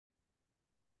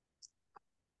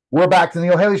We're back to the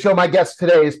Neil Haley Show. My guest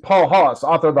today is Paul Hollis,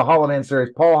 author of the Hollow Man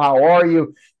series. Paul, how are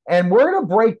you? And we're going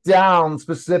to break down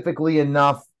specifically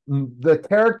enough the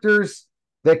characters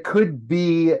that could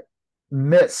be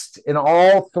missed in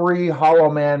all three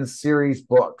Hollow Man series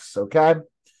books, okay?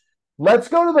 Let's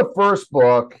go to the first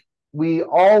book. We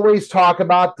always talk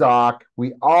about Doc.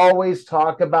 We always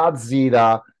talk about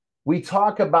Zeta. We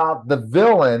talk about the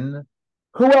villain.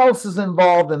 Who else is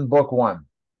involved in book one?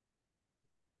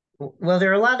 Well, there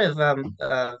are a lot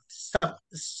of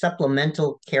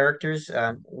supplemental characters.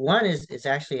 One is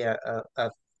actually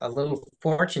a little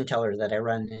fortune teller that I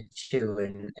run into,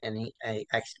 and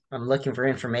I'm looking for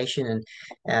information,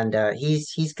 and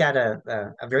he's got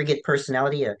a very good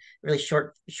personality, a really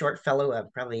short fellow.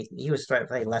 Probably he was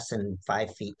probably less than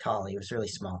 5 feet tall. He was really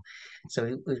small.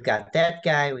 So we've got that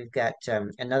guy. We've got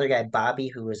another guy, Bobby,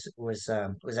 who was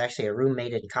actually a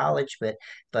roommate in college,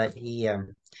 but he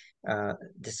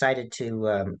decided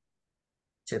to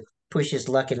push his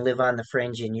luck and live on the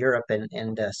fringe in Europe,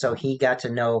 and so he got to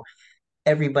know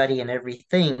everybody and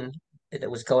everything that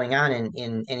was going on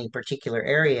in any particular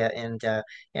area, and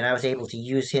I was able to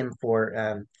use him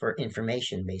for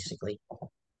information basically.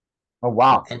 Oh,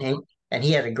 wow. And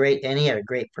he had a great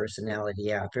personality.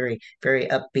 Yeah, very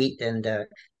upbeat and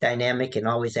dynamic, and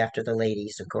always after the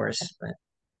ladies, of course. But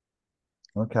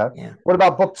Okay. yeah. What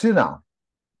about book two now?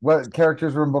 What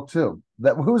characters were in book two?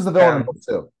 Who's the villain in Um, book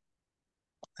two?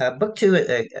 Book two,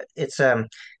 it's a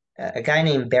guy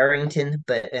named Barrington,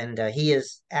 but he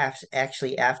is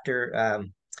actually after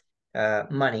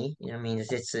money. I mean,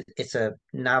 it's a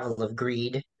novel of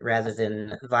greed rather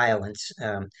than violence,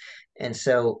 and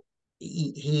so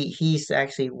he's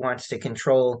actually wants to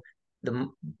control the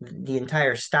the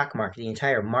entire stock market, the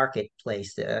entire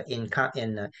marketplace in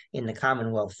the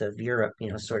Commonwealth of Europe,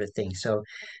 sort of thing. So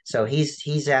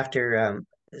he's after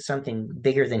something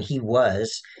bigger than he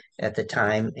was at the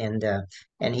time, and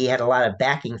he had a lot of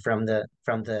backing from the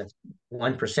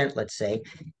 1%, let's say,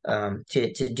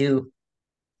 to do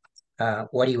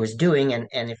what he was doing, and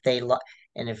if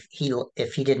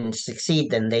he didn't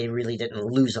succeed, then they really didn't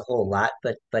lose a whole lot,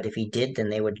 but if he did, then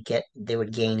they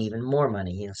would gain even more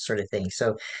money, sort of thing.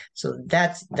 So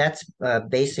that's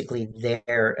basically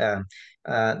there.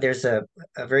 There's a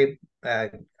very a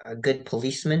good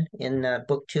policeman in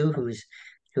book two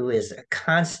who is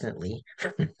constantly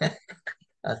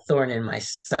a thorn in my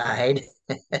side.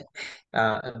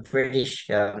 A British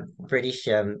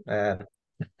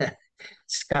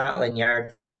Scotland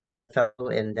Yard fellow,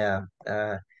 and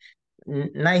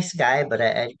nice guy, but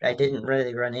I didn't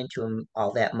really run into him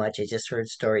all that much. I just heard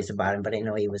stories about him, but I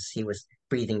know he was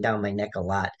breathing down my neck a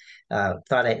lot.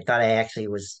 Thought I actually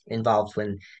was involved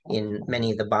in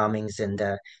many of the bombings and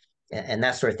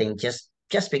that sort of thing, just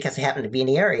because I happened to be in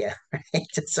the area, right?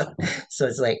 So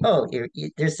it's like, oh,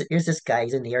 here's this guy.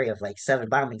 He's in the area of like 7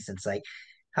 bombings, and it's like,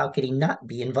 how could he not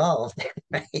be involved,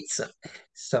 right?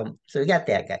 So we got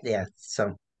that guy, yeah.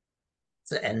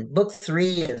 And book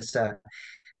three is a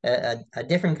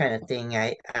different kind of thing.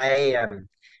 I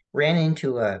ran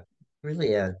into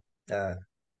really a,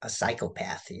 a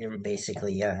psychopath,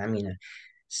 basically. I mean,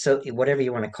 so whatever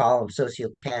you want to call him,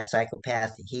 sociopath,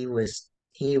 psychopath.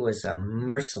 He was a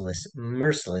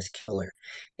merciless killer,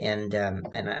 and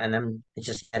I'm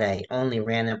just that I only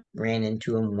ran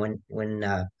into him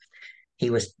when he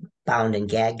was bound and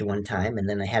gagged one time, and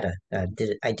then I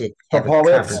did So, have a Paul,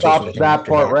 we have to confrontation stop with him that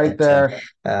after part that. right But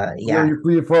there. yeah.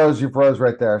 You froze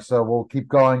right there. So we'll keep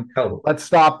going. Oh, Let's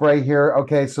stop right here.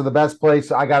 Okay, so the best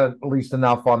place, I got at least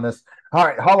enough on this. All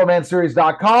right,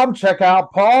 hollowmanseries.com. Check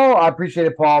out Paul. I appreciate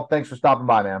it, Paul. Thanks for stopping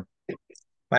by, man.